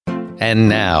And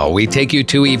now we take you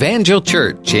to Evangel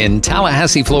Church in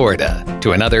Tallahassee, Florida,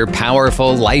 to another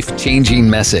powerful, life-changing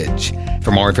message. For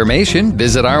more information,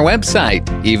 visit our website,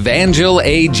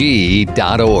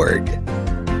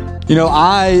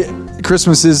 evangelag.org.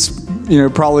 Christmas is,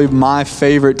 probably my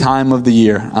favorite time of the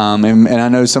year. And I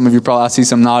know some of you probably, I see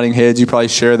some nodding heads, you probably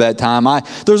share that time.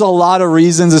 There's a lot of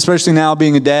reasons, especially now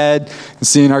being a dad, and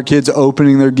seeing our kids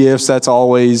opening their gifts. That's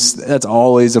always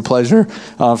a pleasure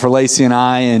for Lacey and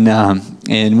I.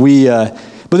 And we, but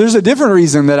there's a different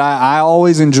reason that I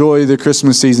always enjoy the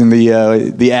Christmas season,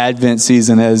 the Advent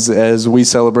season, as we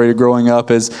celebrated growing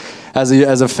up as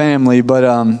a family. But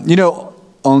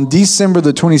on December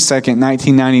the 22nd,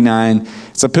 1999,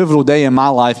 it's a pivotal day in my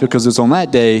life because it's on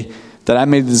that day that I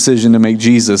made the decision to make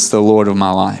Jesus the Lord of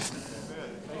my life.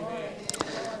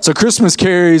 So Christmas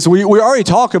carries, we already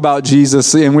talk about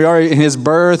Jesus, and we already in his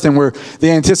birth, and we're the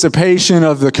anticipation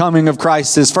of the coming of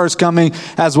Christ, his first coming,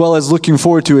 as well as looking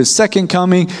forward to his second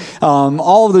coming,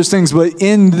 all of those things. But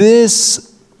in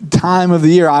this time of the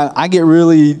year, I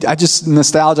just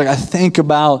nostalgic. I think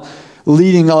about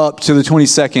leading up to the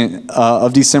 22nd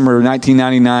of December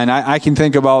 1999. I can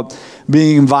think about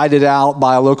being invited out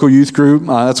by a local youth group.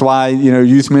 That's why,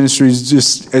 youth ministries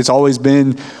it's always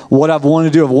been what I've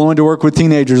wanted to do. I've wanted to work with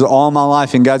teenagers all my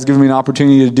life, and God's given me an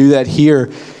opportunity to do that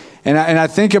here. And I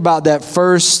think about that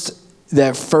first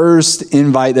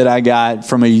invite that I got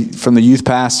from the youth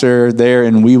pastor there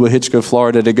in Wee-Waa, Hitchcock,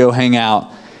 Florida, to go hang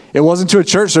out. It wasn't to a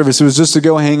church service. It was just to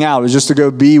go hang out. It was just to go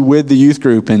be with the youth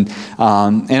group. And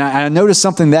I noticed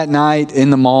something that night in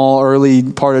the mall, early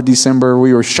part of December.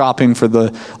 We were shopping for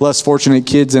the less fortunate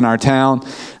kids in our town.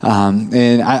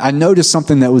 And I noticed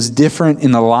something that was different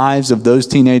in the lives of those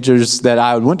teenagers that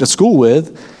I went to school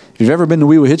with. If you've ever been to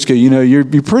Wee-Waa, Hitchcock,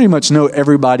 you pretty much know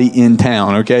everybody in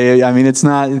town, okay? I mean, it's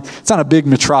not a big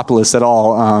metropolis at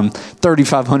all,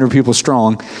 3,500 people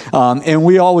strong. And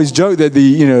we always joke that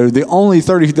the only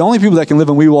people that can live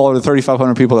in Wee-Waa are the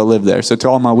 3,500 people that live there. So to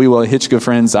all my Wee-Waa, Hitchcock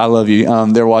friends, I love you.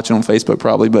 They're watching on Facebook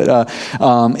probably. But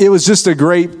it was just a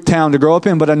great town to grow up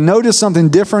in. But I noticed something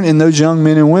different in those young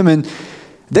men and women.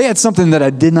 They had something that I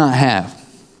did not have.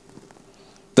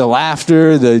 The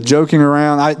laughter, the joking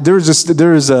around.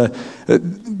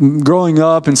 Growing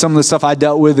up and some of the stuff I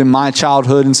dealt with in my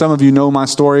childhood, and some of you know my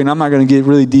story, and I'm not going to get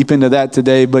really deep into that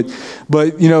today, but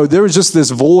there was just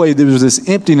this void, there was this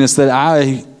emptiness that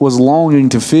I was longing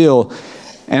to fill.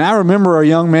 And I remember a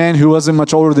young man who wasn't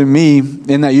much older than me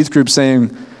in that youth group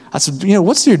saying, I said,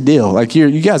 what's your deal? Like,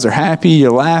 you guys are happy,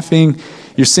 you're laughing,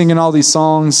 you're singing all these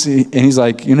songs. And he's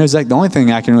like, Zach, the only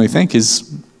thing I can really think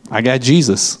is, I got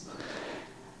Jesus.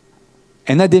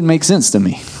 And that didn't make sense to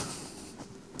me.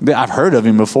 I've heard of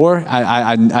him before.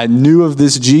 I knew of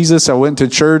this Jesus. I went to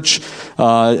church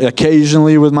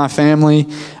occasionally with my family.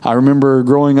 I remember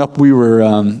growing up,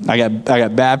 I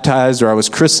got baptized, or I was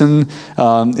christened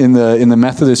in the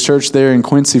Methodist church there in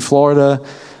Quincy, Florida.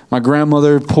 My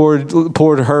grandmother poured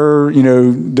her,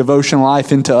 devotion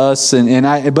life into us,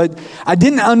 but I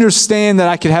didn't understand that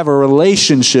I could have a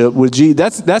relationship with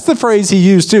Jesus. That's the phrase he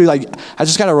used too. Like, I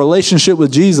just got a relationship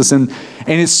with Jesus, and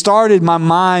it started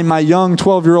my young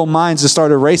 12-year-old mind just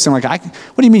started racing. Like,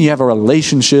 what do you mean you have a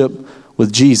relationship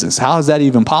with Jesus? How is that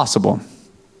even possible?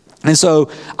 And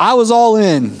so I was all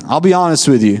in. I'll be honest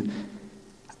with you.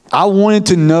 I wanted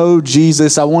to know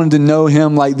Jesus. I wanted to know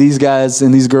him like these guys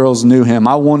and these girls knew him.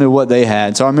 I wanted what they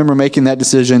had. So I remember making that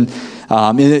decision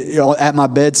at my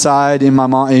bedside in my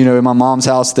mom's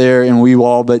house there in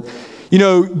Wee-Waa. But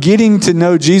getting to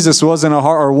know Jesus wasn't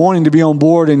or wanting to be on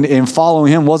board and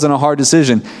following him wasn't a hard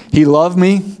decision. He loved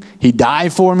me. He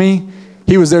died for me.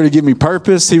 He was there to give me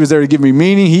purpose. He was there to give me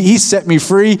meaning. He set me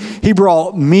free. He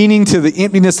brought meaning to the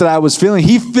emptiness that I was feeling.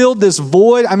 He filled this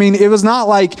void. I mean, it was not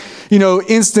like,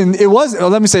 instant. It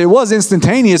was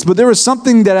instantaneous, but there was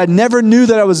something that I never knew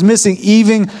that I was missing,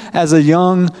 even as a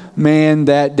young man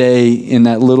that day in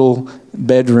that little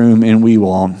bedroom in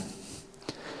Wee-Waa.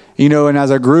 And as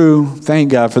I grew,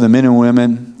 thank God for the men and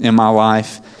women in my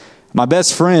life. My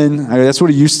best friend, that's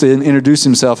what he used to introduce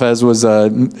himself as, was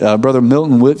Brother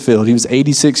Milton Whitfield. He was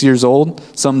 86 years old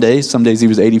some days he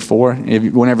was 84,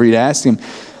 whenever you'd ask him.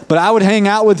 But I would hang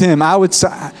out with him. I would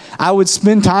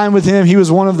spend time with him. He was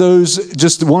one of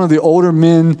the older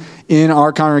men in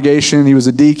our congregation. He was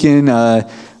a deacon,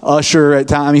 usher at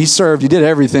times. He served, he did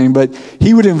everything. But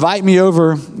he would invite me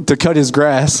over to cut his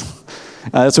grass.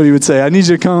 That's what he would say. I need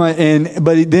you to come.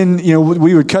 But then,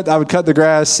 I would cut the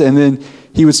grass, and then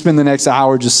he would spend the next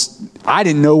hour I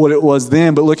didn't know what it was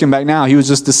then, but looking back now, he was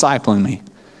just discipling me.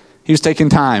 He was taking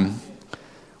time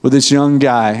with this young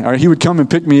guy. Or he would come and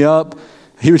pick me up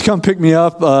He would come pick me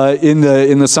up in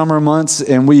the summer months,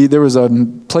 and there was a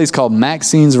place called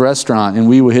Maxine's Restaurant in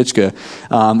Wee Wahitchka,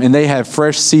 and they had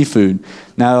fresh seafood.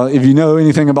 Now, if you know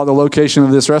anything about the location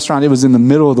of this restaurant, it was in the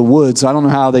middle of the woods, so I don't know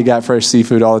how they got fresh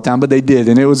seafood all the time, but they did,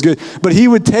 and it was good. But he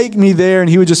would take me there, and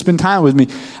he would just spend time with me.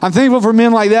 I'm thankful for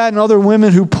men like that and other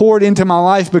women who poured into my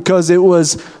life, because it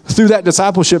was through that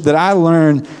discipleship that I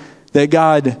learned that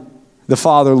God, the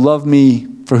Father, loved me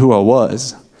for who I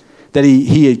was. That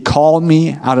he had called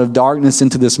me out of darkness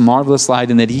into this marvelous light,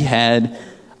 and that he had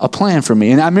a plan for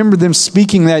me. And I remember them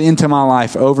speaking that into my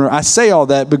life over. I say all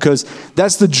that because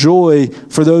that's the joy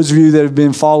for those of you that have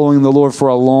been following the Lord for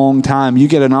a long time. You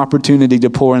get an opportunity to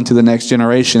pour into the next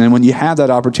generation. And when you have that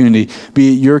opportunity,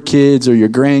 be it your kids or your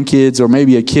grandkids, or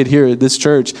maybe a kid here at this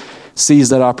church sees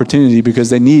that opportunity because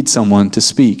they need someone to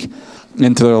speak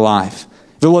into their life.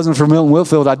 If it wasn't for Milton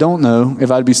Whitfield, I don't know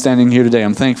if I'd be standing here today.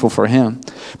 I'm thankful for him.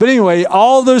 But anyway,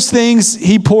 all those things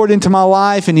he poured into my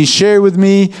life and he shared with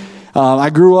me. I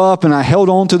grew up and I held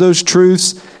on to those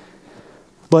truths.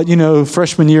 But,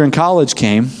 freshman year in college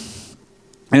came.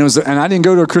 And I didn't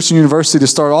go to a Christian university to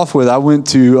start off with. I went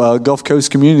to Gulf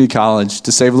Coast Community College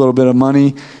to save a little bit of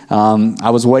money. I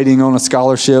was waiting on a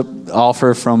scholarship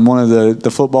offer from one of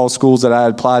the football schools that I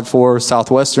had applied for,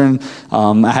 Southwestern.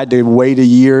 I had to wait a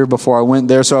year before I went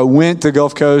there. So I went to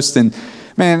Gulf Coast, and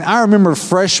man, I remember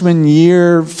freshman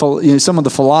year, some of the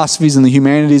philosophies and the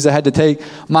humanities I had to take.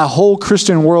 My whole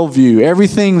Christian worldview,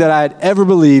 everything that I had ever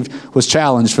believed, was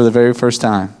challenged for the very first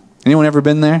time. Anyone ever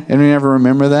been there? Anyone ever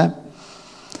remember that?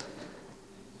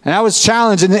 And I was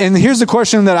challenged, and here's the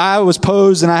question that I was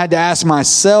posed and I had to ask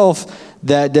myself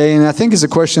that day, and I think it's a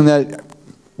question that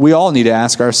we all need to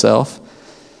ask ourselves.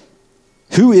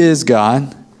 Who is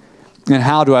God, and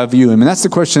how do I view Him? And that's the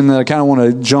question that I kind of want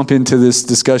to jump into this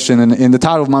discussion, and the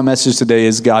title of my message today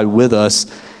is God with Us.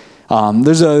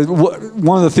 There's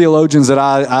one of the theologians that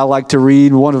I like to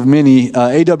read, one of many,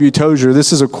 A.W. Tozer.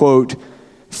 This is a quote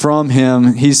from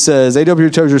him. He says, A.W.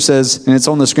 Tozer says, and it's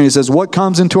on the screen, he says, "What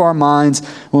comes into our minds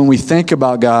when we think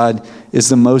about God is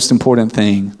the most important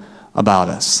thing about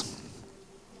us."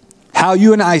 How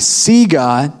you and I see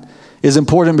God is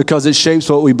important because it shapes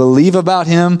what we believe about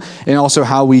Him and also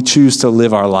how we choose to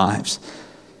live our lives.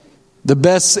 The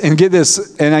best, and get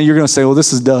this, and you're going to say, well,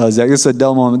 this is a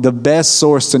dumb moment. The best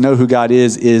source to know who God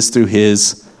is through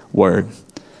His Word.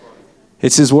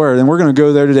 It's His Word, and we're going to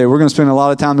go there today. We're going to spend a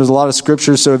lot of time. There's a lot of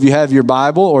scripture, so if you have your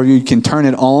Bible, or you can turn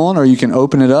it on, or you can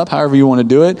open it up, however you want to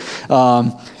do it.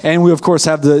 And we, of course,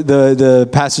 have the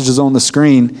passages on the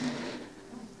screen.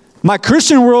 My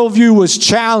Christian worldview was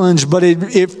challenged, but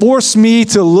it forced me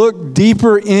to look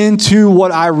deeper into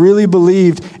what I really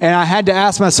believed, and I had to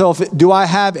ask myself, do I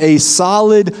have a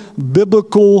solid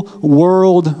biblical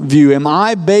worldview? Am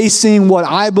I basing what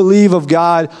I believe of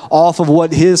God off of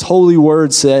what His holy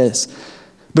word says?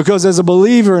 Because as a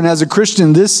believer and as a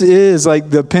Christian, this is like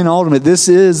the penultimate. This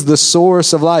is the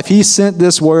source of life. He sent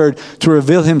this word to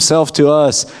reveal Himself to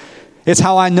us. It's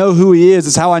how I know who He is.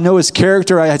 It's how I know His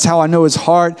character. It's how I know His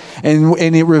heart. And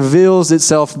it reveals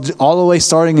itself all the way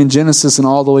starting in Genesis and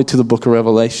all the way to the book of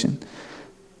Revelation.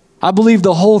 I believe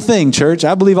the whole thing, church.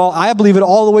 I believe it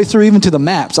all the way through, even to the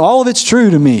maps. All of it's true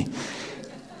to me.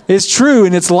 It's true,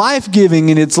 and it's life-giving,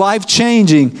 and it's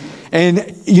life-changing.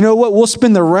 And you know what? We'll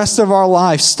spend the rest of our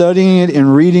life studying it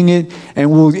and reading it,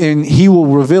 and He will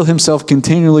reveal Himself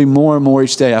continually more and more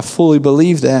each day. I fully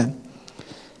believe that.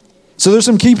 So there's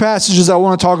some key passages I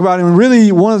want to talk about, and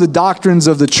really one of the doctrines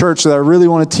of the church that I really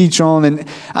want to teach on, and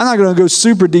I'm not going to go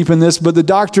super deep in this, but the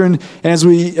doctrine, as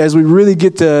we really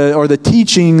get to, or the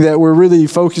teaching that we're really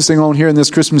focusing on here in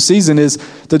this Christmas season, is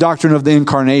the doctrine of the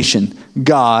incarnation,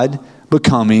 God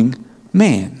becoming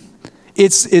man.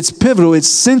 It's pivotal. It's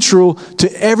central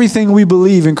to everything we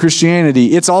believe in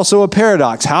Christianity. It's also a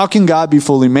paradox. How can God be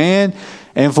fully man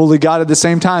and fully God at the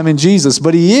same time in Jesus?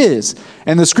 But He is.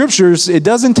 And the scriptures, it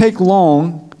doesn't take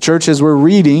long, church, as we're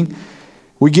reading.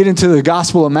 We get into the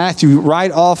Gospel of Matthew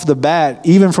right off the bat,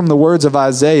 even from the words of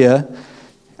Isaiah.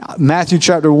 Matthew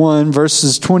chapter 1,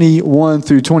 verses 21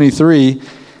 through 23.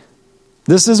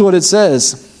 This is what it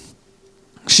says.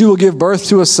 "She will give birth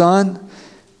to a son,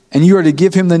 and you are to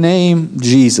give Him the name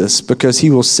Jesus, because He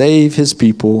will save His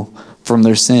people from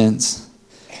their sins."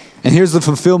 And here's the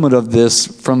fulfillment of this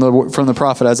from the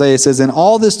prophet Isaiah. It says, "And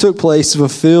all this took place to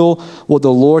fulfill what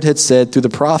the Lord had said through the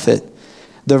prophet.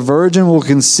 The virgin will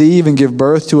conceive and give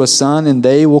birth to a son, and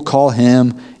they will call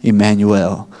Him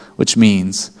Emmanuel," which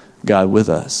means God with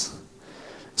us.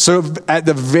 So at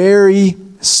the very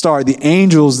start, the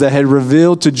angels that had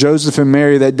revealed to Joseph and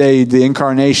Mary that day, the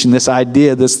incarnation, this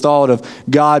idea, this thought of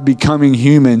God becoming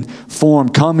human form,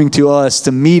 coming to us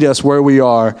to meet us where we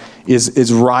are,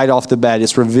 is right off the bat.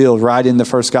 It's revealed right in the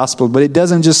first gospel. But it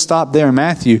doesn't just stop there in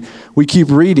Matthew. We keep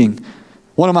reading.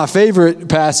 One of my favorite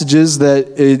passages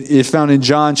that is found in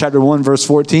John chapter 1, verse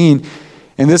 14,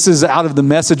 and this is out of the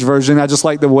Message version. I just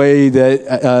like the way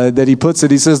that he puts it.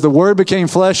 He says, "The Word became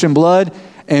flesh and blood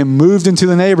and moved into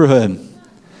the neighborhood."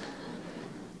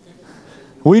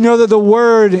 We know that the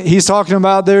Word he's talking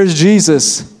about there is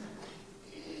Jesus.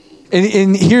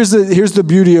 And here's the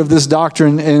beauty of this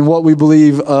doctrine and what we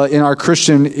believe in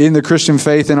the Christian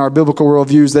faith and our biblical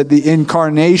worldviews, that the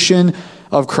incarnation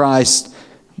of Christ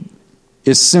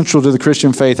is central to the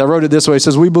Christian faith. I wrote it this way. It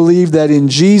says, we believe that in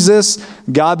Jesus,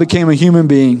 God became a human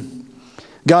being.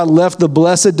 God left the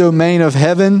blessed domain of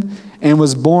heaven and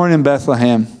was born in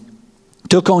Bethlehem.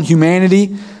 Took on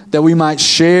humanity that we might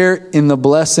share in the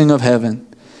blessing of heaven.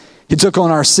 He took on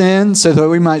our sin so that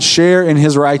we might share in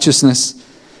his righteousness.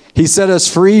 He set us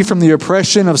free from the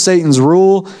oppression of Satan's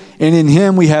rule, and in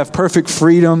him we have perfect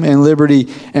freedom and liberty,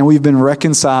 and we've been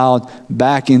reconciled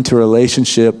back into a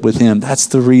relationship with him. That's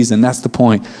the reason, that's the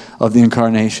point of the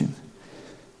incarnation.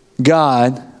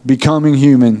 God becoming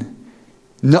human,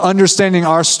 understanding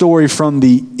our story from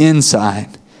the inside.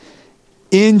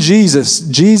 In Jesus,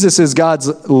 Jesus is God's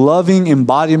loving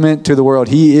embodiment to the world.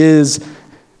 He is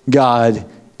God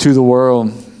to the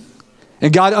world.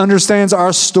 And God understands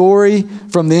our story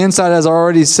from the inside, as I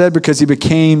already said, because he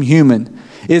became human.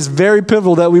 It's very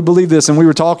pivotal that we believe this. And we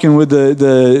were talking with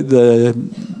the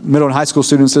middle and high school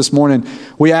students this morning.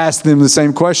 We asked them the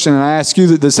same question. And I asked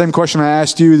you the same question I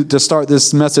asked you to start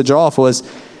this message off was,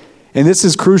 and this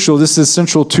is crucial, this is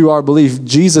central to our belief,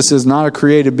 Jesus is not a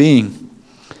created being.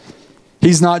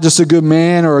 He's not just a good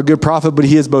man or a good prophet, but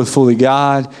he is both fully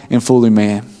God and fully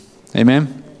man.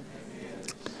 Amen?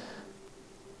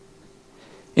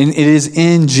 And it is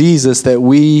in Jesus that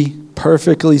we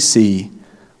perfectly see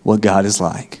what God is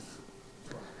like.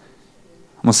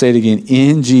 I'm going to say it again.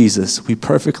 In Jesus, we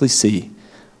perfectly see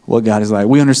what God is like.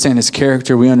 We understand his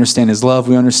character. We understand his love.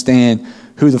 We understand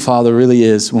who the Father really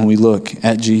is when we look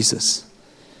at Jesus.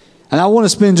 And I want to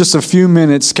spend just a few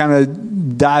minutes kind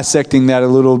of dissecting that a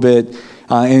little bit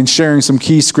and sharing some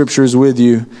key scriptures with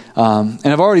you. And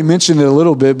I've already mentioned it a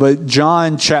little bit, but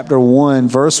John chapter 1,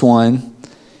 verse 1,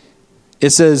 it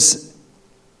says,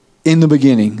 in the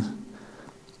beginning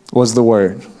was the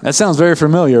Word. That sounds very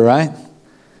familiar, right?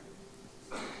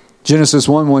 Genesis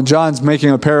 1:1, John's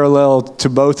making a parallel to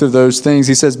both of those things.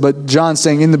 He says, but John's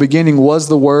saying, in the beginning was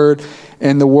the Word,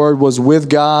 and the Word was with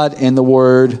God, and the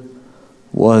Word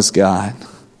was God.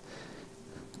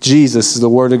 Jesus is the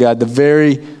Word of God.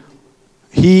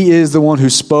 He is the one who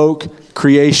spoke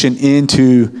creation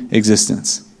into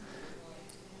existence.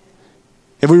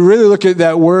 If we really look at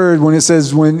that word, when it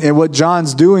says and what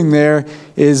John's doing there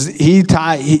is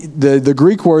the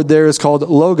Greek word there is called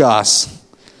logos.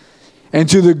 And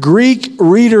to the Greek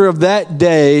reader of that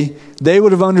day, they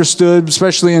would have understood,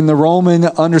 especially in the Roman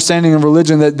understanding of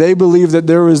religion, that they believed that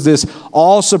there was this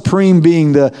all-supreme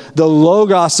being, the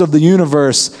logos of the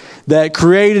universe, that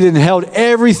created and held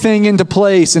everything into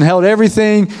place and held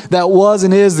everything that was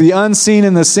and is, the unseen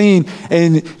and the seen.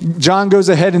 And John goes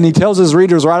ahead and he tells his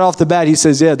readers right off the bat, he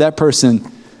says, yeah, that person,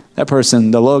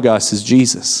 the logos is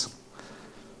Jesus.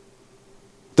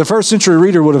 The first century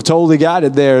reader would have totally got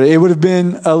it there. It would have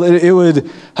been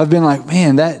like,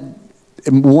 man, that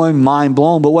one mind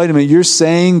blown. But wait a minute, you're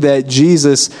saying that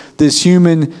Jesus, this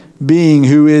human being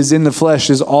who is in the flesh,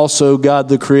 is also God,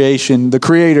 the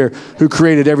creator who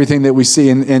created everything that we see.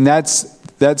 And that's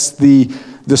the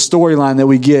storyline that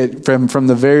we get from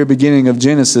the very beginning of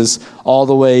Genesis all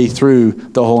the way through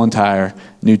the whole entire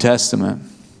New Testament.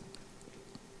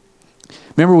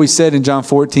 Remember we said in John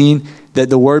 14 that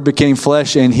the Word became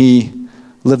flesh and he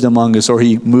lived among us, or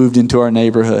he moved into our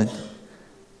neighborhood.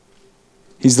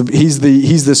 He's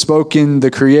the spoken,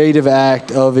 the creative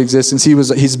act of existence.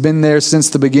 He's been there since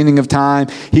the beginning of time.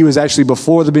 He was actually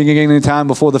before the beginning of time,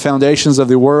 before the foundations of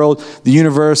the world, the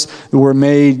universe were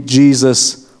made.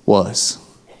 Jesus was.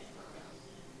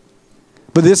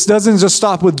 But this doesn't just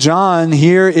stop with John.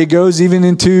 Here it goes even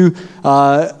into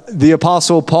the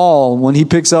Apostle Paul when he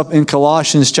picks up in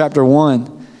Colossians chapter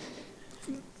 1,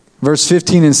 verse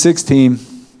 15 and 16.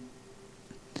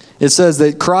 It says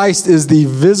that Christ is the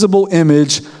visible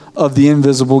image of the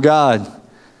invisible God.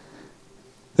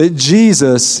 That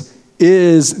Jesus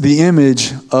is the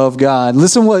image of God.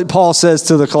 Listen what Paul says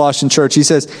to the Colossian church. He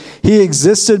says, he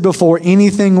existed before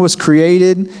anything was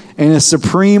created and is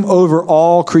supreme over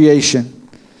all creation.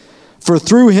 For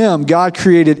through him, God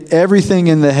created everything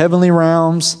in the heavenly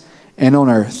realms and on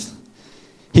earth.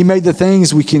 He made the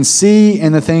things we can see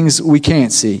and the things we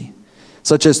can't see,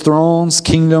 such as thrones,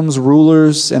 kingdoms,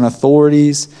 rulers, and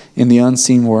authorities in the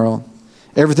unseen world.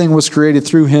 Everything was created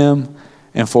through him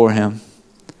and for him.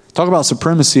 Talk about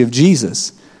supremacy of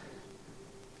Jesus.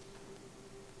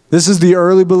 This is the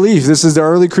early belief. This is the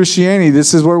early Christianity.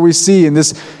 This is where we see, and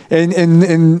this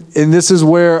is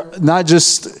where not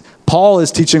just Paul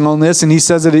is teaching on this, and he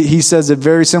says it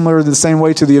very similar the same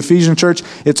way to the Ephesian church.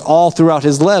 It's all throughout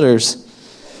his letters.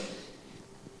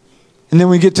 And then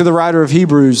we get to the writer of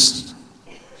Hebrews,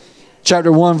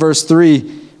 chapter 1, verse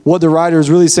 3. What the writer is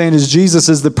really saying is Jesus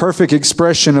is the perfect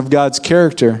expression of God's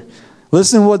character.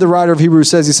 Listen to what the writer of Hebrews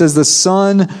says. He says, the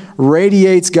Son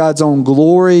radiates God's own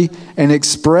glory and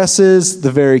expresses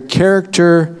the very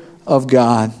character of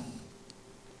God.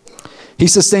 He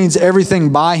sustains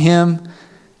everything by him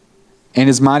and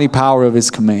his mighty power of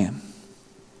his command.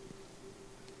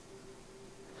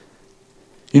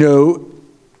 You know,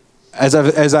 as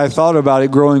I thought about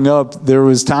it growing up, there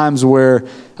was times where,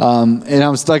 and I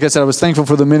was, like I said, I was thankful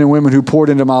for the men and women who poured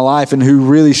into my life and who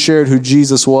really shared who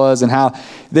Jesus was and how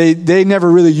they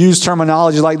never really used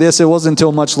terminology like this. It wasn't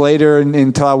until much later,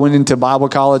 until I went into Bible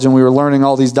college and we were learning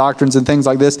all these doctrines and things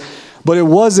like this. But it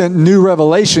wasn't new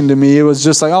revelation to me. It was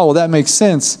just like, oh, well, that makes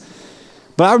sense.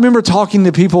 But I remember talking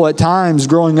to people at times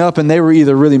growing up, and they were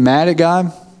either really mad at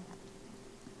God,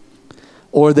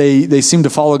 or they seemed to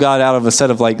follow God out of a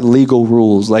set of like legal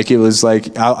rules. Like it was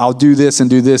like, I'll do this, and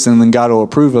then God will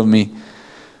approve of me.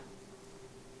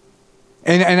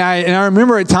 And I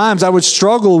remember at times I would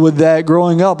struggle with that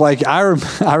growing up. Like I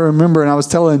remember, and I was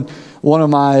telling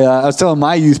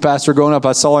my youth pastor growing up,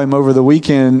 I saw him over the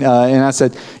weekend, and I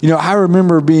said, I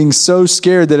remember being so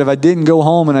scared that if I didn't go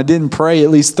home and I didn't pray at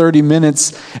least 30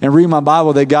 minutes and read my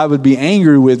Bible, that God would be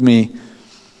angry with me.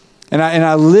 And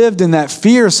I lived in that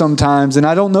fear sometimes, and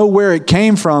I don't know where it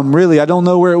came from, really. I don't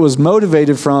know where it was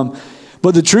motivated from.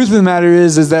 But the truth of the matter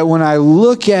is that when I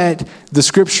look at the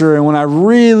Scripture and when I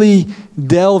really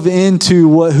delve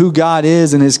into who God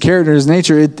is and his character, his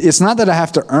nature, it's not that I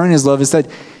have to earn his love. It's that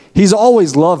he's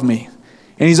always loved me.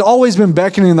 And he's always been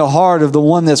beckoning the heart of the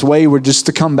one that's wayward just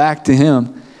to come back to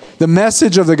him. The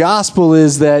message of the gospel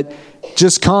is that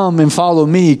just come and follow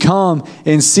me. Come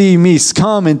and see me.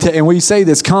 Come and we say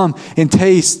this, come and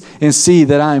taste and see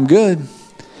that I am good.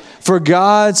 For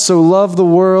God so loved the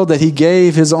world that he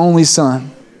gave his only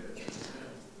son.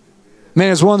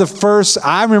 Man, it's one of the first,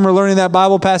 I remember learning that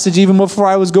Bible passage even before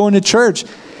I was going to church.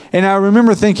 And I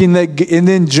remember thinking that, and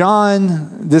then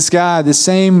John, this guy, the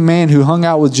same man who hung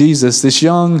out with Jesus, this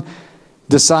young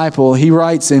disciple, he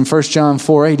writes in 1 John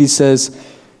 4:8, he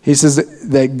says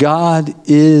that God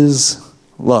is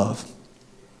love.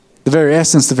 The very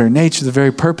essence, the very nature, the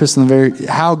very purpose, and the very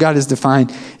how God is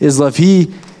defined is love. He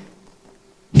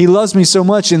loves me so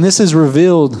much, and this is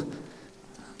revealed,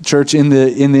 church, in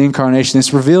the incarnation.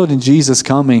 It's revealed in Jesus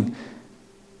coming.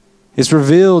 It's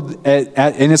revealed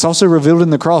and it's also revealed in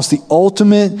the cross. The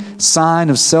ultimate sign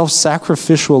of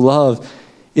self-sacrificial love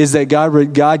is that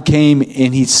God came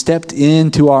and he stepped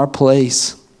into our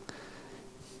place.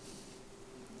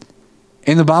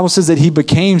 And the Bible says that he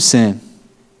became sin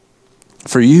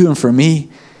for you and for me,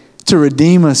 to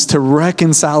redeem us, to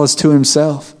reconcile us to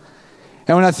himself.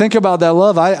 And when I think about that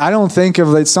love, I don't think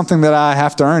of it as something that I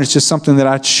have to earn. It's just something that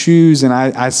I choose, and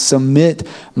I submit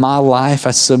my life,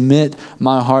 I submit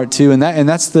my heart to. And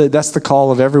that's the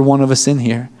call of every one of us in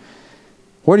here.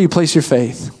 Where do you place your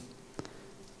faith?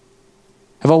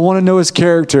 If I want to know his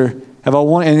character,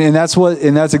 and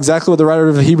that's exactly what the writer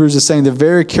of Hebrews is saying. The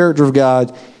very character of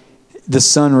God, the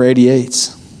Son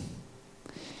radiates.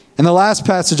 And the last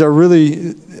passage I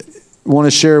really want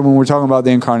to share when we're talking about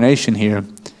the incarnation here,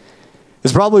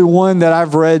 it's probably one that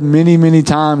I've read many, many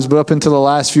times, but up until the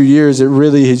last few years, it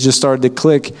really has just started to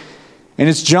click. And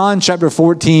it's John chapter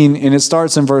 14, and it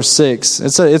starts in verse 6.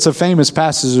 It's a famous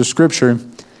passage of Scripture.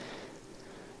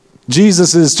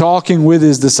 Jesus is talking with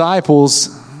his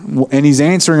disciples, and he's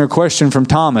answering a question from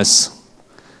Thomas.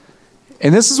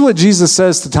 And this is what Jesus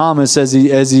says to Thomas and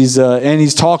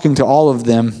he's talking to all of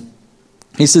them.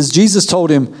 He says, Jesus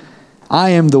told him, I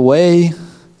am the way,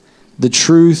 the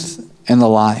truth, and the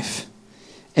life.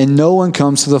 And no one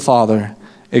comes to the Father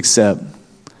except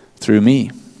through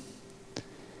me.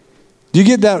 Do you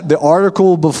get that? The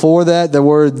article before that, the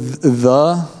word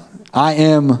the, I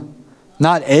am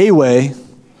not a way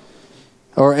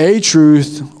or a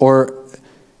truth or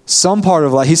some part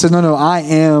of life. He said, no, I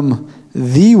am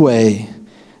the way,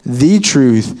 the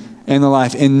truth, and the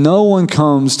life. And no one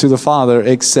comes to the Father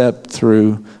except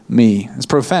through me. It's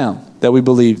profound. that we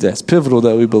believe that. It's pivotal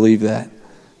that we believe that.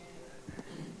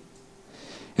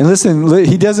 And listen,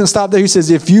 he doesn't stop there. He says,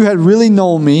 if you had really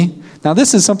known me. Now,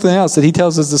 this is something else that he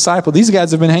tells his disciple. These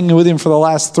guys have been hanging with him for the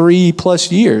last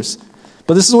 3+ years.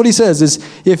 But this is what he says, is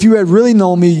if you had really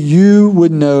known me, you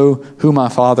would know who my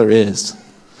Father is.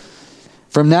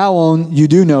 From now on, you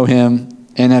do know him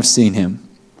and have seen him.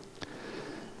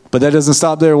 But that doesn't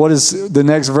stop there. What is the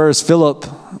next verse? Philip,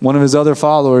 one of his other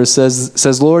followers,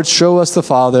 says, Lord, show us the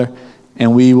Father,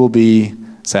 and we will be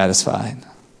satisfied.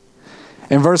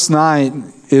 And verse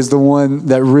 9 is the one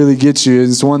that really gets you.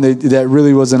 It's the one that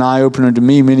really was an eye-opener to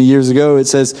me many years ago. It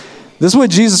says, this is what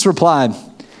Jesus replied.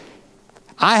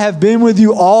 I have been with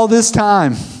you all this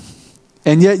time,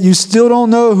 and yet you still don't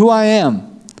know who I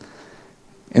am.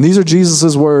 And these are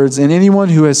Jesus' words. And anyone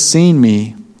who has seen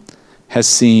me has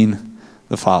seen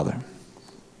the Father.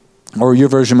 Or your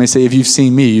version may say, if you've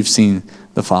seen me, you've seen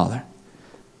the Father.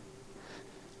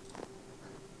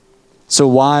 So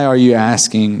why are you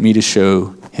asking me to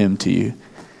show him to you?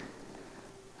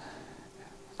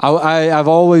 I've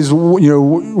always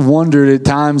wondered at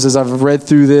times as I've read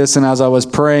through this and as I was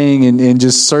praying and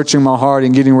just searching my heart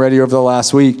and getting ready over the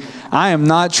last week. I am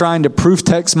not trying to proof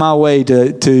text my way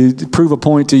to prove a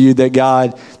point to you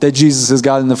that Jesus is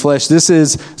God in the flesh. This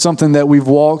is something that we've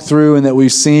walked through and that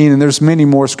we've seen, and there's many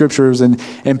more scriptures and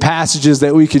passages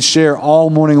that we could share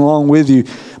all morning long with you.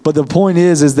 But the point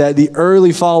is that the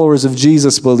early followers of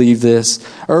Jesus believed this.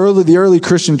 The early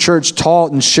Christian church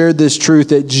taught and shared this truth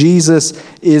that Jesus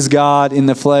is God in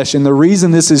the flesh. And the reason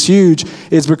this is huge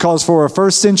is because for a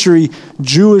first century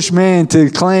Jewish man to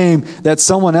claim that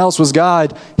someone else was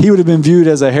God, he would have been viewed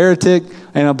as a heretic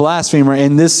and a blasphemer.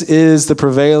 And this is the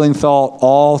prevailing thought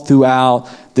all throughout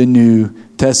the New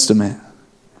Testament.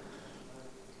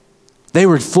 They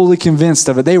were fully convinced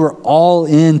of it. They were all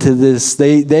into this.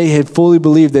 They had fully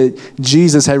believed that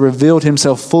Jesus had revealed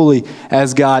himself fully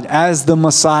as God, as the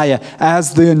Messiah,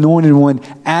 as the anointed one,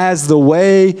 as the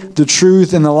way, the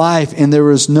truth, and the life. And there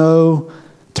was no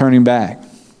turning back.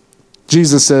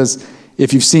 Jesus says,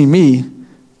 if you've seen me,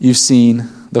 you've seen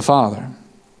the Father.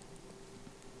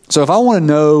 So if I want to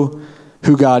know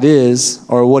who God is,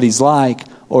 or what he's like,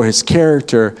 or his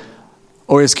character,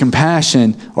 or his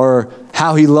compassion, or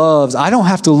how he loves, I don't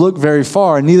have to look very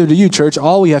far, and neither do you, church.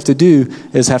 All we have to do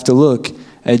is have to look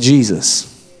at Jesus.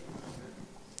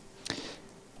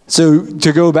 So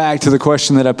to go back to the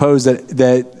question that I posed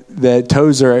that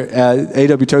Tozer,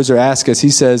 A.W. Tozer asked us, he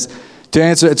says, to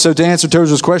answer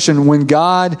Tozer's question, when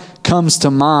God comes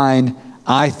to mind,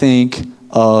 I think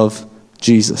of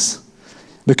Jesus.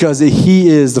 Because he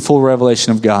is the full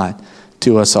revelation of God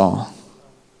to us all.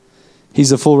 He's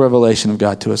the full revelation of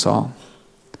God to us all.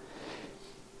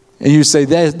 And you say,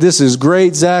 this is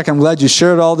great, Zach. I'm glad you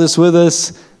shared all this with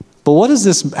us. But what does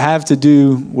this have to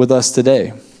do with us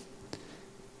today?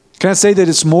 Can I say that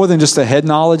it's more than just a head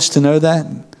knowledge to know that?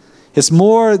 It's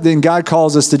more than God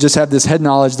calls us to just have this head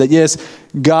knowledge that, yes,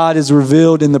 God is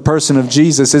revealed in the person of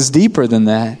Jesus. It's deeper than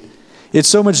that. It's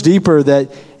so much deeper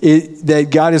that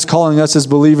God is calling us as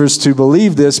believers to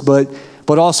believe this, but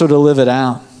also to live it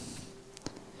out.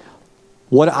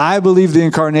 What I believe the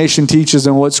incarnation teaches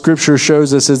and what Scripture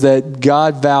shows us is that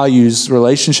God values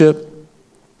relationship,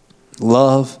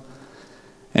 love,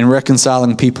 and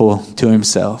reconciling people to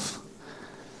himself.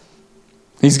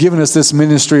 He's given us this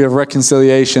ministry of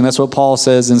reconciliation. That's what Paul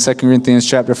says in 2 Corinthians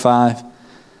chapter 5.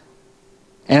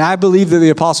 And I believe that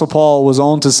the Apostle Paul was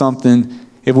on to something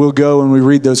if we'll go and we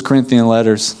read those Corinthian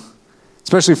letters,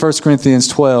 especially 1 Corinthians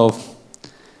 12.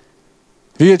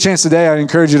 If you get a chance today, I'd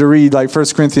encourage you to read like 1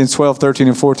 Corinthians 12, 13,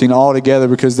 and 14 all together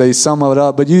because they sum it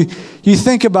up. But you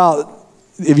think about,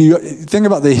 if you think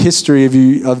about the history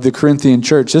of the Corinthian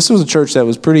church, this was a church that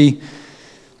was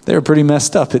they were pretty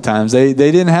messed up at times. They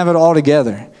didn't have it all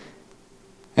together.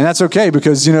 And that's okay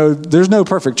because, there's no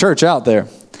perfect church out there.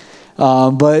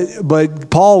 But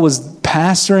Paul was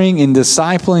pastoring and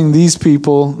discipling these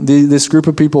people, this group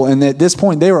of people. And at this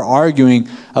point, they were arguing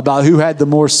about who had the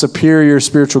more superior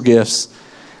spiritual gifts.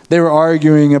 They were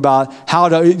arguing about how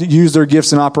to use their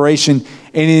gifts in operation.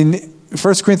 And in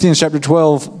 1 Corinthians chapter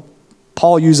 12,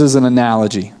 Paul uses an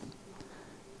analogy.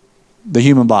 The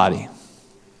human body.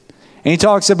 And he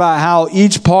talks about how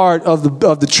each part of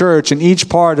the church and each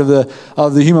part of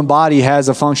the human body has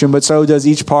a function, but so does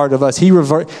each part of us.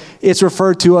 It's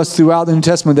referred to us throughout the New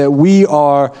Testament that we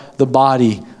are the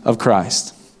body of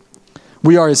Christ.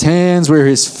 We are his hands, we're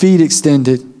his feet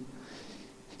extended.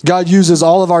 God uses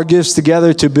all of our gifts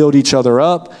together to build each other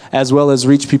up, as well as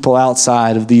reach people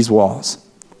outside of these walls.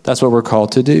 That's what we're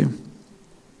called to do.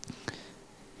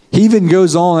 He even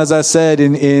goes on, as I said,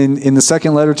 in the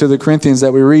second letter to the Corinthians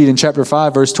that we read in chapter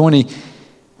 5, verse 20,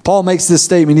 Paul makes this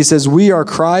statement. He says, we are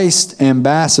Christ's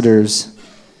ambassadors.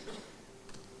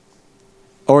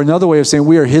 Or another way of saying,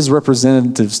 we are his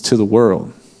representatives to the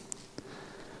world.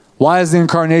 Why is the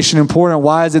incarnation important?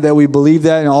 Why is it that we believe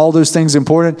that and all those things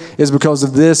important? Is because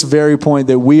of this very point,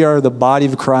 that we are the body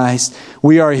of Christ.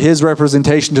 We are his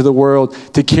representation to the world,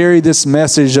 to carry this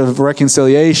message of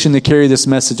reconciliation, to carry this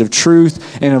message of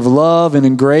truth and of love and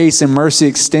in grace and mercy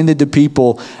extended to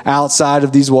people outside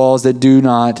of these walls that do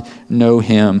not know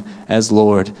him as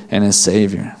Lord and as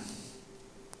Savior.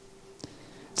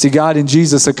 See, God in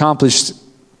Jesus accomplished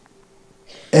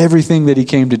everything that he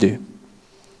came to do.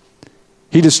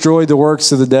 He destroyed the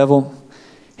works of the devil.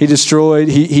 He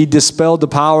dispelled the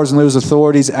powers and those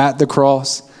authorities at the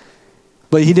cross.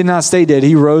 But he did not stay dead.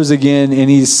 He rose again, and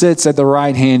he sits at the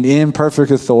right hand in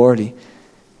perfect authority.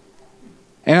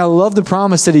 And I love the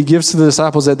promise that he gives to the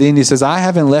disciples at the end. He says, I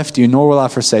haven't left you, nor will I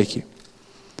forsake you.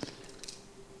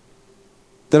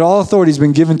 That all authority has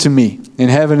been given to me in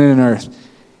heaven and in earth.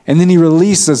 And then he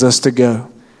releases us to go.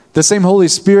 The same Holy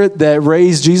Spirit that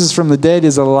raised Jesus from the dead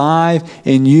is alive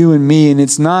in you and me. And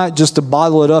it's not just to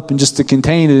bottle it up and just to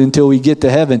contain it until we get to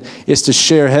heaven. It's to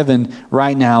share heaven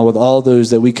right now with all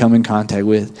those that we come in contact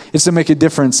with. It's to make a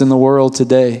difference in the world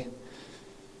today.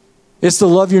 It's to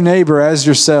love your neighbor as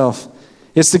yourself.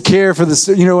 It's to care for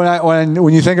the, you know,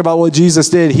 when you think about what Jesus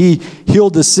did, he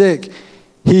healed the sick.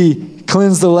 He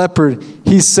cleansed the leper.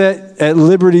 He set at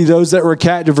liberty those that were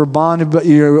captive or bonded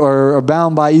or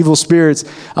bound by evil spirits.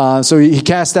 So he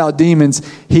cast out demons.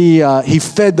 He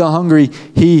fed the hungry.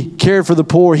 He cared for the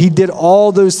poor. He did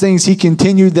all those things. He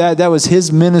continued that. That was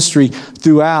his ministry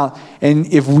throughout. And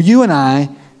if you and I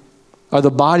are the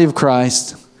body of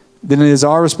Christ, then it is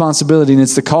our responsibility and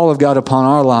it's the call of God upon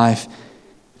our life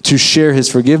to share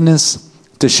his forgiveness,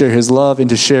 to share his love, and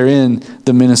to share in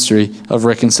the ministry of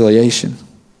reconciliation.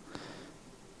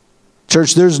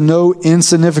 Church, there's no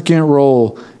insignificant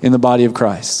role in the body of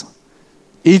Christ.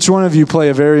 Each one of you play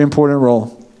a very important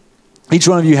role. Each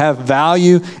one of you have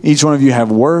value. Each one of you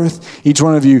have worth. Each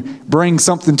one of you bring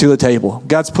something to the table.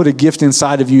 God's put a gift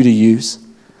inside of you to use.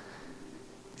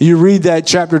 You read that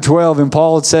chapter 12 and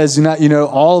Paul says,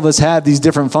 all of us have these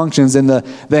different functions, and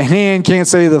the hand can't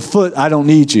say to the foot, I don't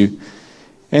need you.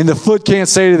 And the foot can't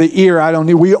say to the ear, I don't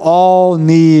need. We all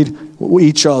need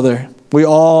each other. We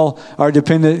all are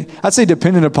dependent, I'd say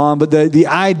dependent upon, but the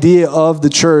idea of the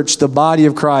church, the body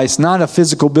of Christ, not a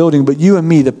physical building, but you and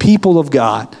me, the people of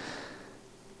God.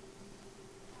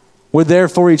 We're there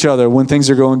for each other when things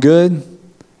are going good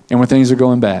and when things are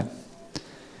going bad.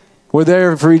 We're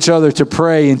there for each other to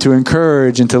pray and to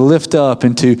encourage and to lift up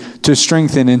and to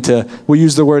strengthen and we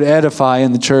use the word edify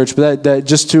in the church, but that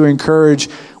just to encourage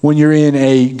when you're in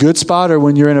a good spot or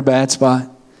when you're in a bad spot.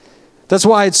 That's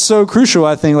why it's so crucial,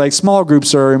 I think, like small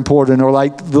groups are important, or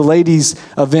like the ladies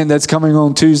event that's coming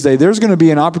on Tuesday. There's going to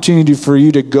be an opportunity for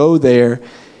you to go there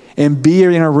and be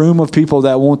in a room of people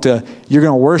that you're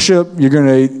going to worship, you're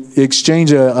going to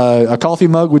exchange a coffee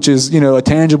mug, which is, a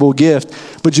tangible gift,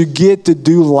 but you get to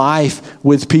do life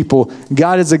with people.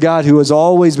 God is a God who has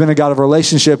always been a God of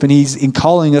relationship, and he's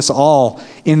calling us all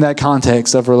in that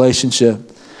context of relationship.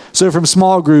 So from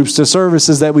small groups to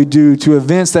services that we do to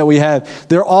events that we have,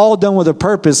 they're all done with a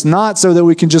purpose, not so that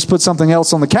we can just put something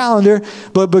else on the calendar,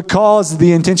 but because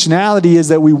the intentionality is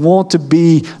that we want to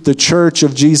be the church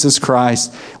of Jesus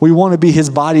Christ. We want to be his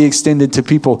body extended to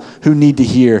people who need to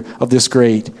hear of this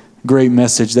great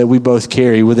message that we both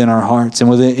carry within our hearts.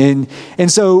 And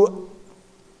so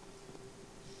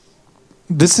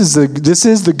this is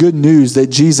the good news that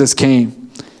Jesus came.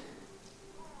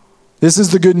 This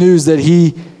is the good news that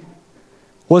he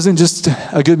wasn't just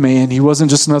a good man. He wasn't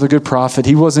just another good prophet.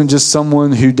 He wasn't just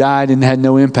someone who died and had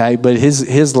no impact, but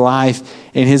his life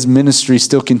and his ministry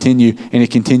still continue, and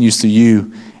it continues through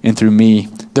you and through me,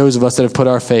 those of us that have put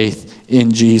our faith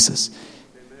in Jesus.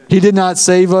 He did not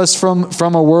save us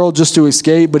from a world just to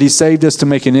escape, but he saved us to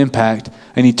make an impact,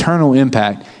 an eternal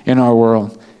impact in our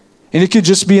world. And it could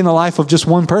just be in the life of just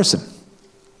one person.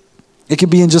 It could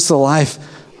be in just the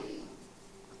life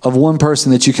of one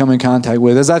person that you come in contact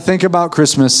with. As I think about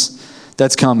Christmas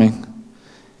that's coming,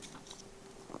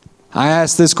 I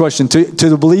ask this question to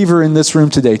the believer in this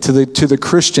room today, to the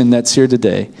Christian that's here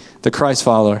today, the Christ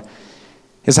follower,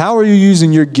 is how are you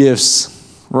using your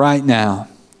gifts right now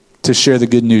to share the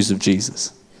good news of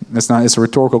Jesus? It's a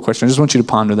rhetorical question. I just want you to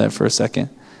ponder that for a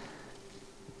second.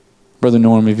 Brother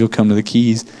Norm, if you'll come to the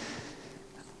keys.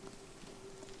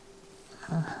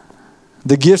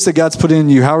 The gifts that God's put in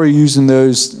you, how are you using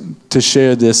those to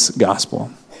share this gospel,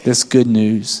 this good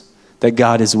news that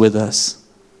God is with us?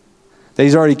 that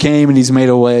he's already came and he's made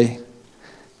a way.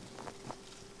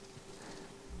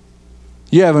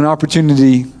 You have an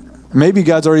opportunity. Maybe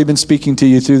God's already been speaking to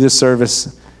you through this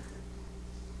service.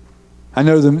 I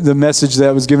know the message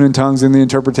that was given in tongues in the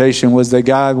interpretation was that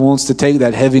God wants to take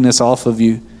that heaviness off of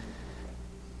you.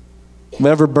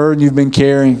 Whatever burden you've been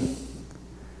carrying.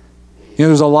 You know,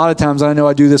 there's a lot of times, I know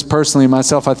I do this personally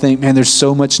myself, I think, man, there's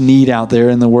so much need out there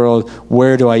in the world.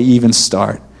 Where do I even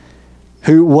start?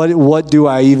 What do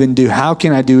I even do? How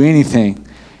can I do anything?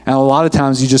 And a lot of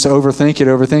times you just overthink it,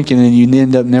 and you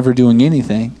end up never doing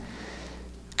anything.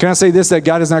 Can I say this, that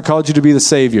God has not called you to be the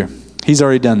Savior? He's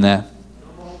already done that.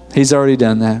 He's already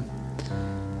done that.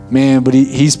 Man, but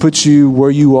He's put you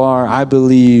where you are, I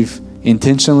believe,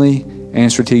 intentionally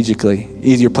and strategically.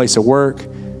 Either your place of work,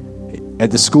 at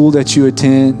the school that you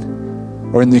attend,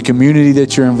 or in the community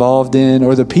that you're involved in,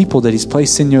 or the people that He's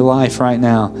placed in your life right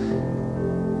now.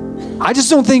 I just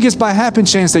don't think it's by happen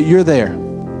chance that you're there.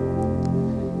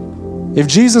 If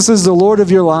Jesus is the Lord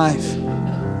of your life,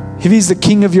 if He's the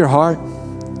King of your heart,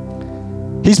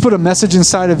 He's put a message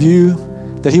inside of you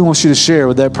that He wants you to share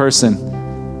with that person.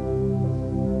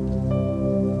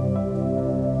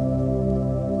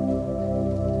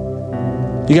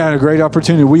 You got a great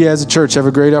opportunity. We as a church have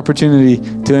a great opportunity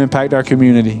to impact our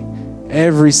community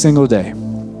every single day.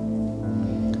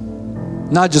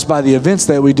 Not just by the events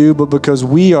that we do, but because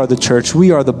we are the church.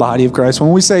 We are the body of Christ.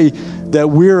 When we say that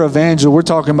we're evangel, we're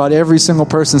talking about every single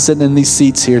person sitting in these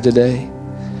seats here today.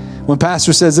 When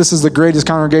Pastor says this is the greatest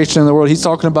congregation in the world, he's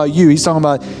talking about you. He's talking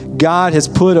about God has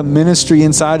put a ministry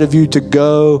inside of you to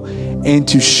go and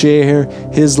to share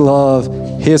His love,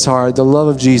 His heart, the love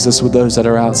of Jesus with those that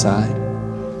are outside.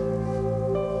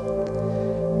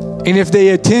 And if they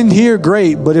attend here,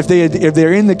 great. But if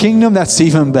they're in the kingdom, that's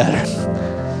even better.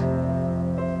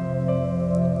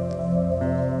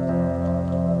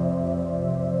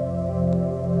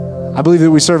 I believe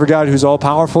that we serve a God who's all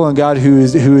powerful and God who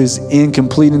is in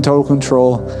complete and total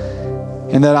control.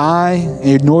 And that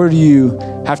I, nor do you,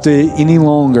 have to any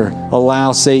longer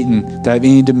allow Satan to have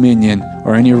any dominion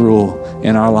or any rule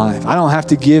in our life. I don't have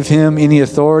to give him any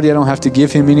authority. I don't have to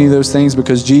give him any of those things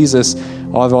because Jesus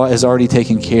has already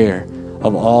taken care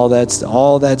of all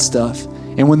that stuff.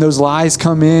 And when those lies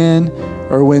come in,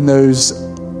 or when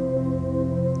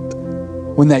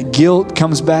that guilt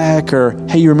comes back, or,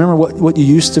 hey, you remember what you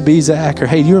used to be, Zach? Or,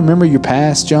 hey, do you remember your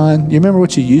past, John? You remember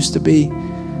what you used to be?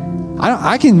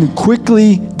 I can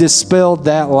quickly dispel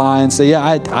that lie and say, yeah,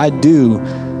 I do,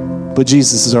 but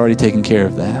Jesus has already taken care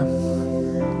of that.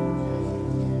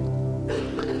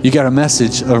 You got a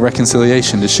message of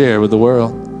reconciliation to share with the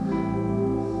world.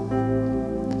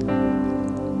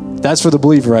 That's for the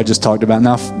believer I just talked about.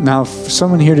 Now, for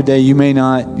someone here today, you may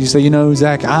not, you say,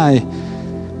 Zach, I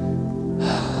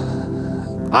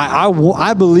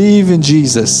believe in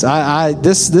Jesus.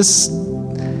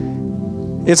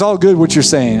 It's all good what you're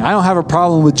saying. I don't have a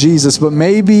problem with Jesus, but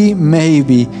maybe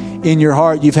in your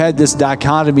heart you've had this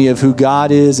dichotomy of who God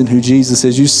is and who Jesus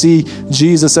is. You see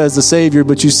Jesus as the Savior,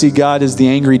 but you see God as the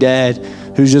angry dad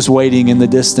who's just waiting in the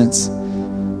distance.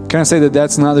 Can I say that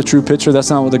that's not the true picture?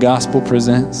 That's not what the gospel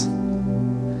presents.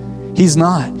 He's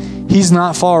not. He's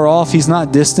not far off. He's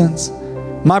not distant.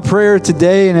 My prayer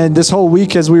today and this whole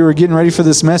week as we were getting ready for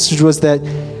this message was that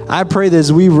I pray that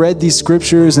as we read these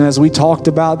scriptures and as we talked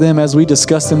about them, as we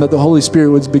discussed them, that the Holy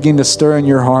Spirit would begin to stir in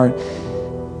your heart.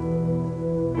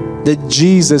 That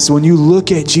Jesus, when you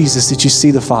look at Jesus, that you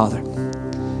see the Father.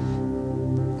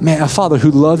 Man, a Father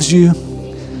who loves you,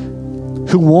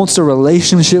 who wants a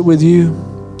relationship with you,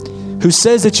 who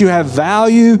says that you have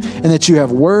value and that you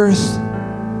have worth.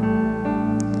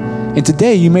 And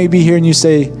today you may be here and you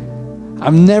say,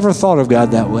 I've never thought of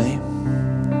God that way.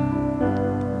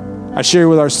 I share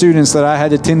with our students that I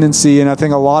had a tendency, and I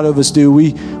think a lot of us do,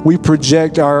 we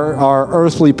project our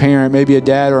earthly parent, maybe a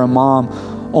dad or a mom,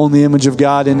 on the image of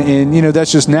God. And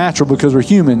that's just natural because we're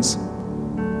humans.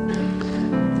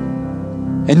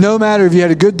 And no matter if you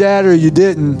had a good dad or you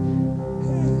didn't,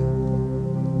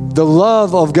 the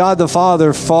love of God the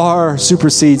Father far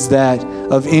supersedes that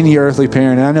of any earthly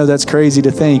parent. And I know that's crazy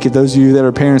to think. If those of you that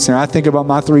are parents here, I think about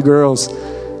my three girls,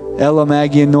 Ella,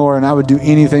 Maggie, and Nora, and I would do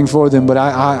anything for them. But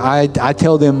I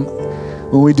tell them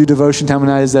when we do devotion time at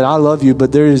night is that I love you,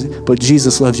 but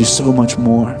Jesus loves you so much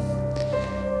more.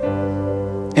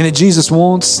 And that Jesus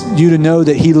wants you to know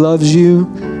that He loves you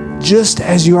just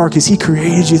as you are because He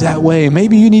created you that way. And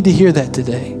maybe you need to hear that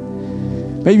today.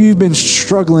 Maybe you've been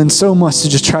struggling so much to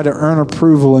just try to earn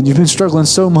approval, and you've been struggling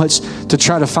so much to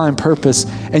try to find purpose,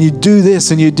 and you do this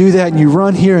and you do that and you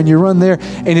run here and you run there,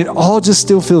 and it all just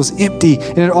still feels empty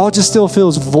and it all just still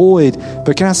feels void.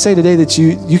 But can I say today that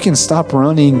you can stop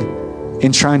running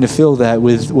in trying to fill that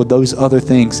with those other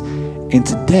things. And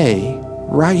today,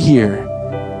 right here,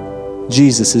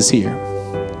 Jesus is here.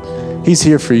 He's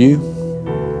here for you.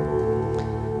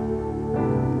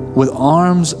 With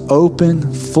arms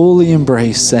open, fully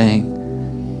embraced,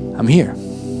 saying, I'm here.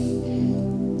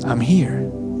 I'm here.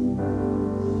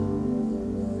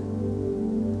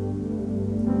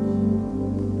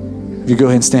 If you go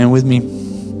ahead and stand with me.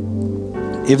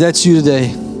 If that's you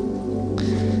today,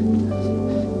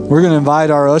 we're going to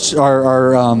invite our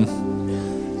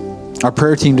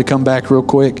prayer team to come back real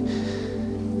quick.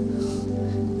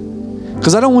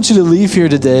 Because I don't want you to leave here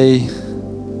today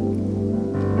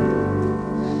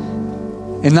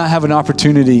and not have an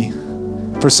opportunity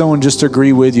for someone just to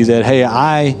agree with you that, hey,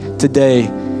 I today,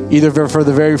 either for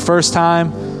the very first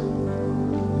time,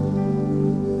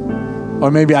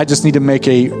 or maybe I just need to make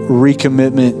a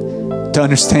recommitment to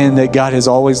understand that God has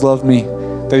always loved me,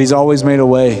 that He's always made a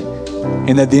way,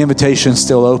 and that the invitation is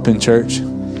still open, church.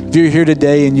 If you're here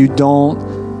today and you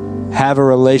don't have a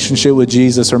relationship with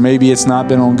Jesus, or maybe it's not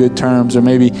been on good terms, or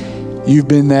maybe you've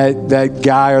been that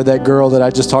guy or that girl that I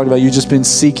just talked about, you've just been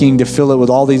seeking to fill it with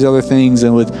all these other things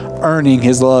and with earning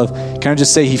His love, can I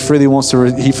just say He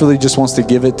really just wants to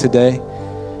give it today?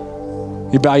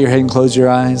 You bow your head and close your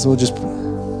eyes. If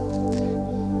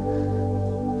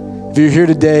you're here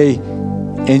today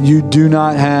and you do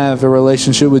not have a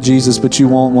relationship with Jesus, but you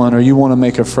want one, or you want to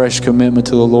make a fresh commitment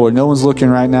to the Lord, no one's looking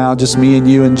right now, just me and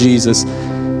you and Jesus.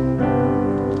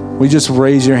 We just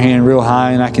raise your hand real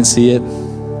high and I can see it.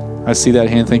 I see that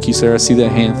hand. Thank you, sir. I see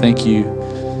that hand. Thank you.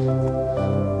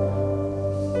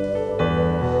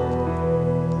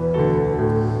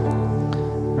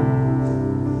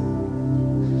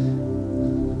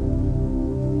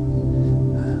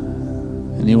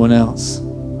 Anyone else? I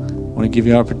want to give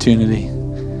you opportunity.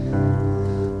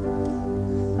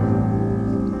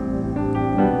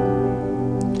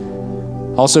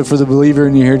 Also, for the believer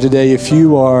in you here today, if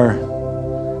you are,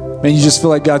 man, you just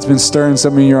feel like God's been stirring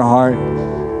something in your heart.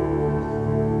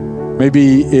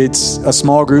 Maybe it's a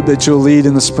small group that you'll lead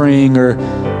in the spring, or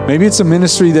maybe it's a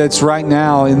ministry that's right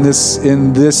now in this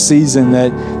season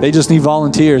that they just need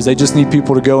volunteers. They just need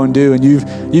people to go and do. And you've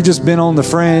just been on the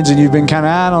fringe and you've been kind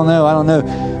of, I don't know.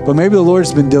 But maybe the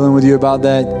Lord's been dealing with you about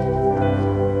that.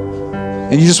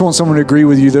 And you just want someone to agree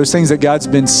with you. Those things that God's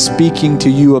been speaking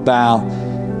to you about.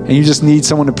 And you just need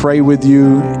someone to pray with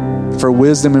you for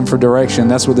wisdom and for direction.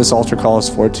 That's what this altar call is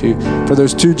for too. For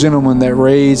those two gentlemen that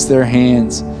raised their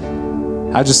hands,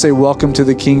 I just say, welcome to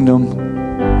the kingdom.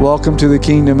 Welcome to the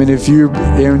kingdom. And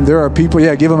and there are people,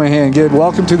 give them a hand.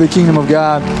 Welcome to the kingdom of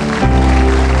God.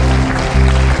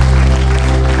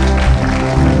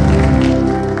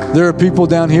 There are people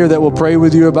down here that will pray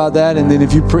with you about that. And then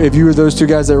if you were those two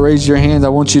guys that raised your hands, I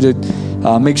want you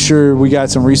to make sure we got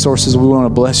some resources we want to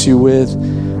bless you with.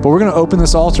 But we're going to open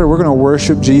this altar. We're going to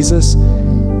worship Jesus.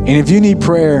 And if you need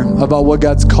prayer about what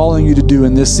God's calling you to do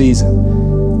in this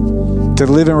season, to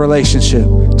live in relationship,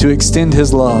 to extend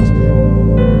His love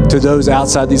to those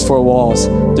outside these four walls,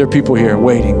 there are people here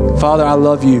waiting. Father, I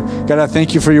love you. God, I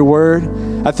thank you for your word.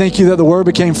 I thank you that the word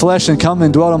became flesh and come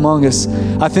and dwelt among us.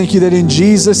 I thank you that in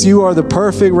Jesus, you are the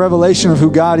perfect revelation of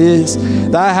who God is.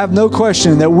 That I have no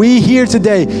question, that we here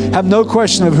today have no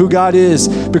question of who God is,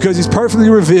 because He's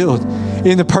perfectly revealed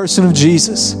in the person of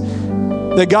Jesus.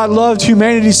 That God loved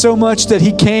humanity so much that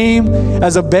He came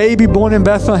as a baby born in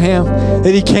Bethlehem,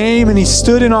 that He came and He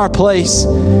stood in our place,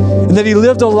 and that He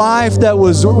lived a life that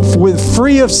was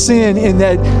free of sin, and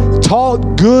that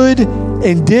taught good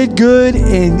and did good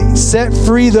and set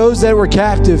free those that were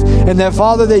captive. And that,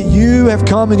 Father, that you have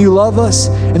come and you love us,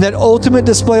 and that ultimate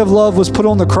display of love was put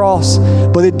on the cross.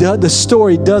 But the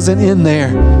story doesn't end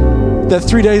there. That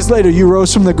 3 days later you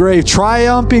rose from the grave,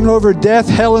 triumphing over death,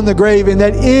 hell, and the grave, and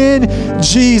that in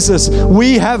Jesus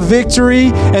we have victory,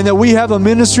 and that we have a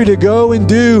ministry to go and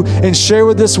do and share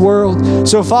with this world.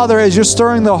 So, Father, as you're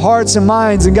stirring the hearts and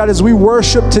minds, and God, as we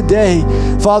worship today,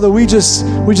 Father, we just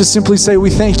simply say we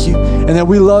thank you, and that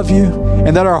we love you,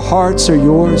 and that our hearts are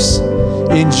yours.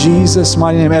 In Jesus'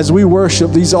 mighty name, as we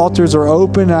worship, these altars are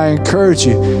open. I encourage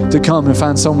you to come and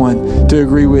find someone to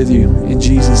agree with you. In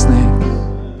Jesus' name.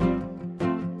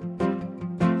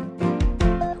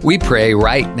 We pray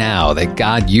right now that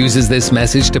God uses this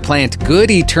message to plant good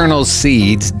eternal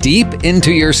seeds deep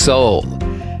into your soul.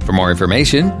 For more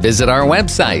information, visit our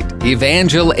website,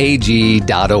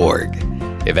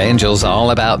 evangelag.org. Evangel's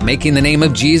all about making the name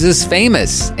of Jesus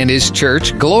famous and His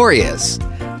church glorious.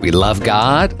 We love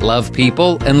God, love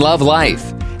people, and love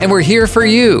life. And we're here for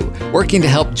you, working to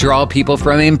help draw people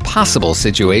from impossible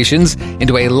situations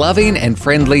into a loving and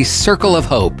friendly circle of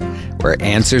hope, where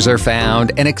answers are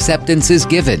found and acceptance is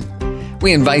given.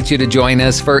 We invite you to join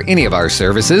us for any of our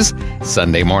services,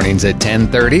 Sunday mornings at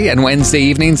 10:30 and Wednesday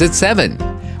evenings at 7.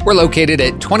 We're located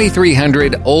at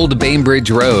 2300 Old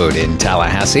Bainbridge Road in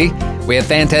Tallahassee. We have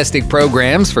fantastic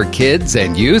programs for kids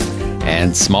and youth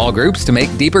and small groups to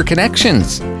make deeper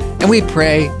connections. And we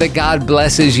pray that God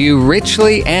blesses you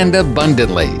richly and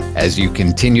abundantly as you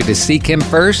continue to seek Him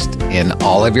first in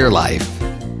all of your life.